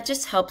that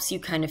just helps you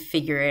kind of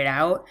figure it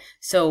out.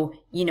 So,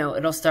 you know,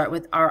 it'll start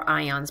with our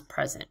ions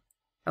present.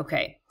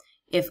 Okay,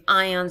 If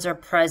ions are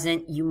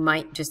present, you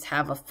might just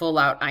have a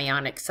full-out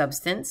ionic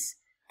substance.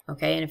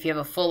 Okay, and if you have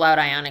a full-out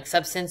ionic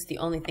substance, the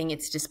only thing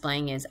it's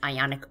displaying is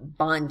ionic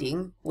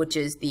bonding, which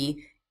is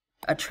the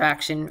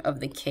attraction of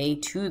the K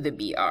to the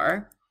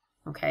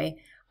Br.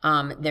 Okay,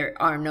 there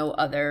are no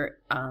other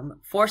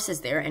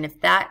forces there, and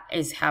if that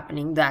is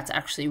happening, that's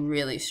actually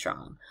really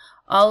strong.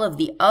 All of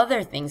the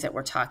other things that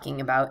we're talking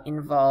about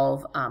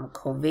involve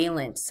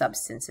covalent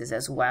substances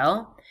as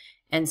well.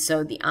 And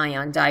so the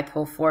ion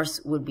dipole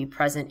force would be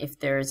present if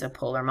there is a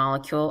polar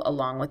molecule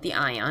along with the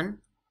ion.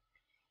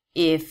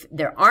 If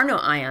there are no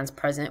ions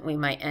present, we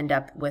might end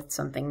up with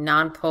something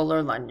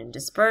nonpolar, London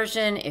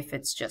dispersion. If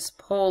it's just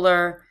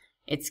polar,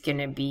 it's going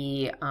to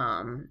be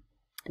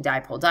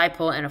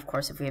dipole-dipole. And of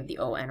course, if we have the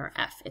O, N, or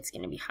F, it's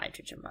going to be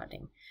hydrogen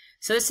bonding.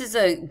 So this is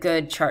a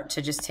good chart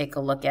to just take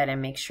a look at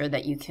and make sure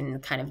that you can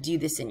kind of do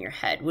this in your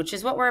head, which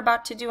is what we're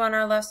about to do on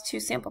our last two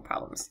sample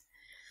problems.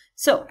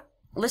 So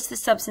list the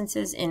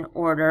substances in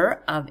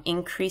order of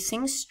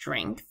increasing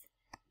strength: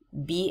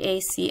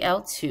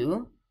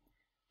 BaCl2,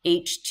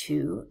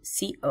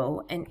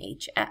 H2CO, and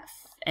HF,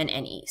 and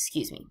Ne,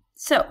 excuse me.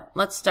 So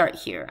let's start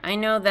here. I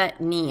know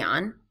that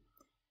neon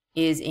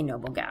is a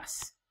noble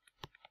gas.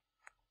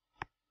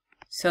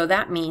 So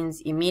that means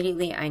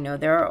immediately I know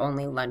there are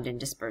only London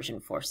dispersion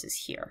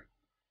forces here.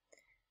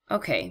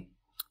 Okay,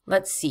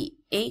 let's see.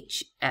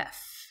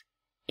 HF.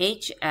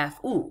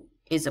 HF,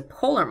 is a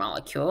polar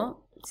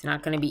molecule. It's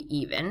not going to be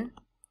even.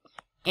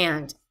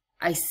 And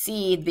I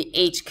see the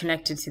H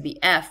connected to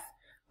the F,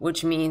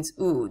 which means,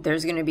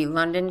 there's going to be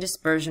London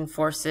dispersion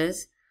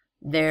forces.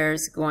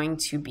 There's going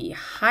to be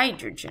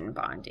hydrogen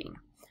bonding,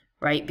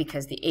 right?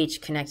 Because the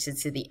H connected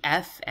to the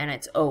F and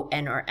it's O,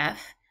 N, or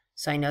F.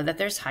 So I know that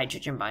there's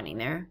hydrogen bonding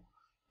there.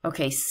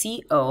 Okay,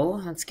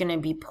 CO, that's going to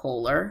be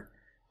polar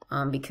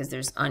because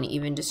there's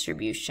uneven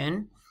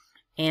distribution.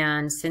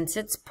 And since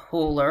it's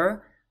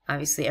polar,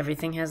 obviously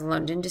everything has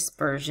London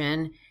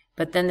dispersion.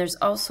 But then there's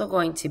also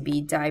going to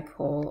be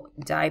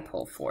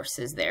dipole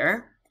forces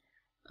there.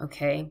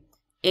 Okay,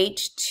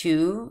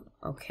 H2,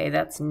 okay,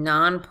 that's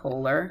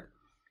nonpolar.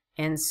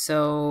 And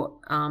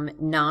so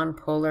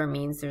nonpolar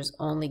means there's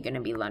only going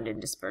to be London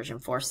dispersion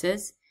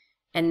forces.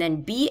 And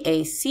then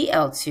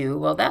BaCl2,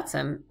 well, that's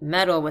a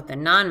metal with a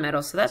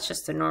nonmetal, so that's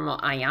just a normal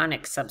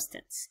ionic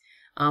substance,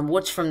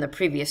 which from the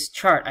previous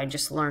chart I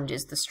just learned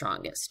is the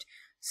strongest.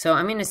 So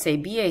I'm going to say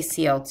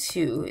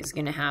BaCl2 is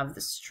going to have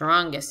the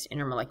strongest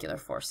intermolecular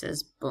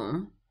forces.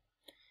 Boom.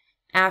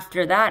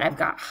 After that, I've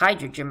got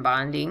hydrogen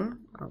bonding.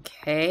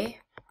 Okay,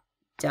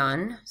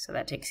 done. So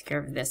that takes care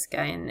of this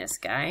guy and this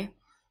guy.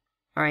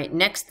 All right,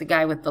 next, the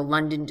guy with the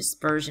London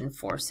dispersion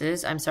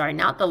forces. I'm sorry,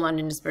 not the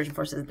London dispersion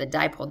forces, the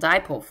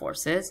dipole-dipole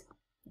forces.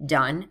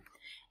 Done.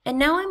 And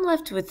now I'm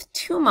left with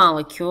two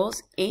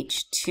molecules,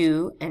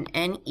 H2 and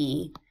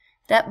Ne,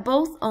 that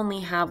both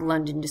only have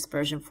London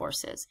dispersion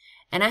forces.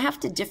 And I have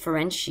to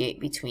differentiate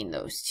between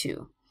those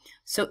two.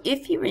 So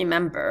if you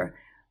remember,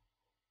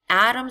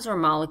 atoms or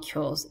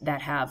molecules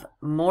that have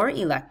more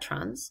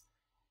electrons,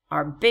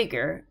 are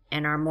bigger,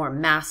 and are more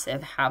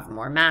massive, have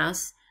more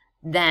mass,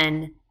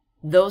 then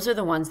those are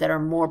the ones that are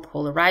more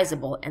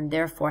polarizable and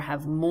therefore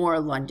have more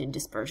London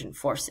dispersion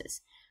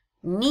forces.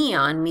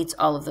 Neon meets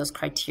all of those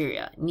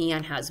criteria.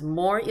 Neon has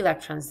more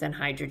electrons than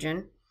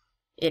hydrogen.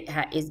 It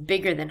is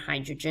bigger than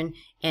hydrogen,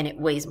 and it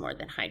weighs more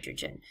than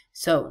hydrogen.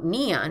 So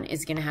neon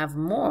is going to have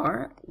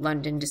more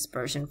London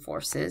dispersion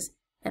forces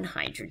than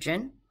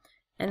hydrogen,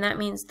 and that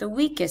means the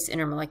weakest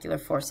intermolecular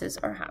forces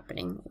are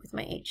happening with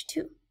my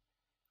H2.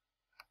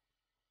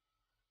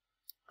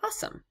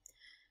 Awesome.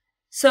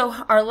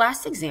 So our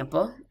last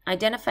example,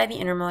 identify the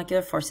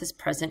intermolecular forces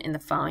present in the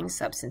following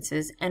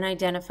substances and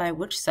identify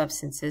which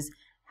substances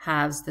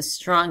has the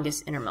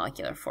strongest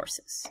intermolecular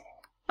forces.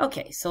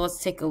 Okay, so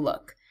let's take a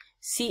look.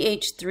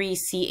 CH3,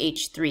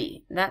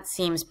 CH3, that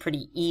seems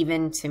pretty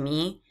even to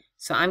me.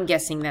 So I'm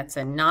guessing that's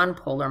a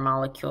nonpolar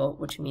molecule,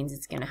 which means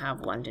it's going to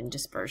have London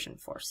dispersion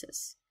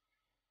forces.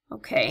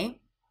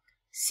 Okay,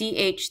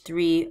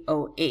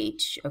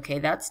 CH3OH, okay,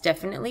 that's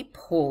definitely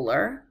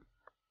polar.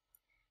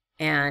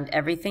 And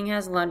everything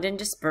has London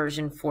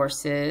dispersion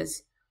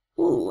forces.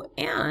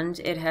 And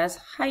it has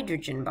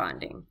hydrogen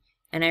bonding.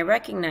 And I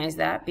recognize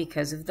that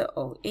because of the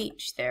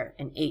OH there,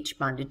 an H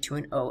bonded to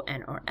an O,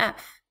 N, or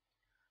F.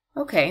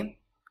 Okay,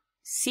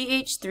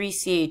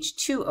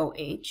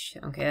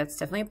 CH3CH2OH, okay, that's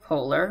definitely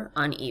polar,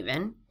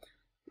 uneven.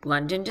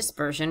 London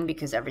dispersion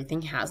because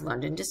everything has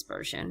London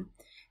dispersion.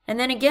 And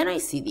then again I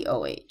see the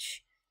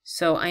OH,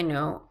 so I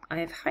know I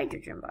have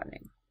hydrogen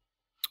bonding.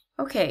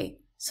 Okay,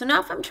 so now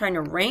if I'm trying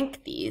to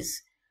rank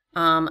these,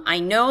 I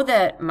know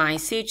that my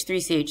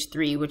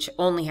CH3CH3, which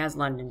only has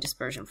London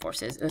dispersion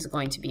forces, is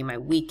going to be my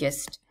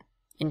weakest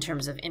in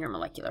terms of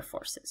intermolecular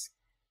forces.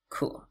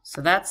 Cool,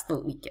 so that's the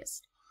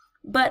weakest.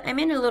 But I'm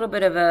in a little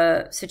bit of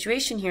a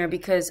situation here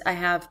because I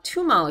have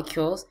two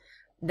molecules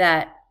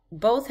that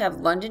both have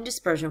London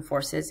dispersion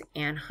forces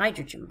and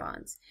hydrogen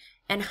bonds.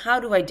 And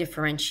how do I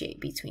differentiate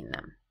between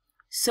them?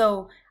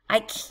 So I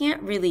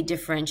can't really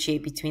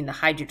differentiate between the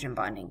hydrogen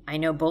bonding. I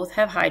know both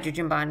have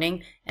hydrogen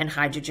bonding and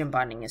hydrogen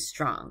bonding is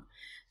strong.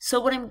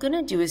 So what I'm going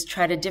to do is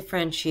try to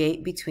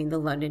differentiate between the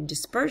London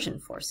dispersion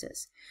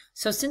forces.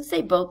 So since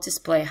they both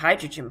display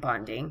hydrogen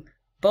bonding,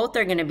 both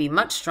are going to be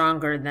much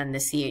stronger than the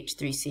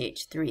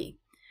CH3CH3.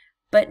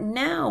 But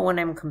now when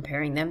I'm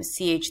comparing them,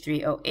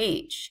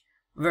 CH3OH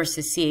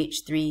versus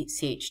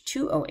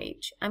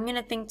CH3CH2OH, I'm going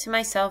to think to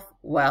myself,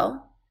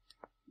 well,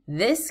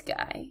 this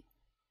guy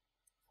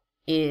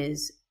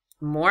is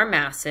more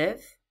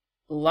massive,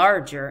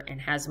 larger,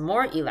 and has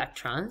more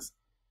electrons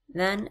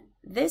than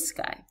this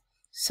guy.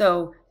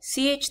 So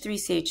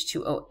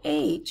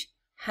CH3CH2OH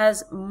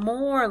has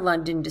more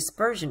London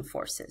dispersion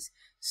forces.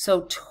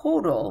 So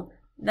total,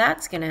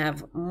 that's going to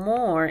have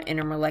more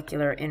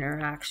intermolecular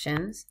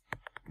interactions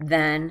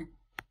than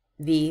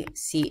the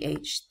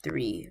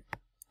CH3OH.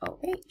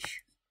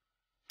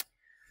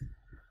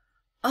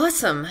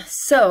 Awesome.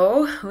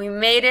 So we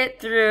made it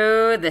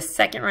through the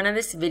second run of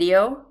this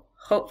video.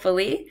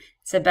 Hopefully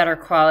it's a better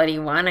quality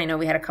one. I know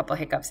we had a couple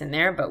hiccups in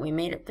there, but we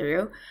made it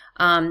through.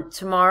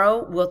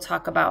 Tomorrow we'll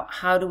talk about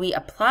how do we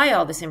apply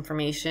all this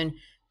information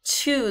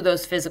to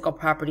those physical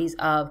properties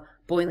of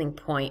boiling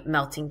point,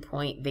 melting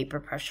point, vapor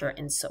pressure,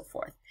 and so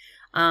forth.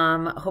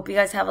 Hope you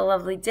guys have a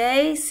lovely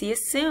day. See you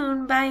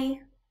soon.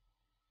 Bye.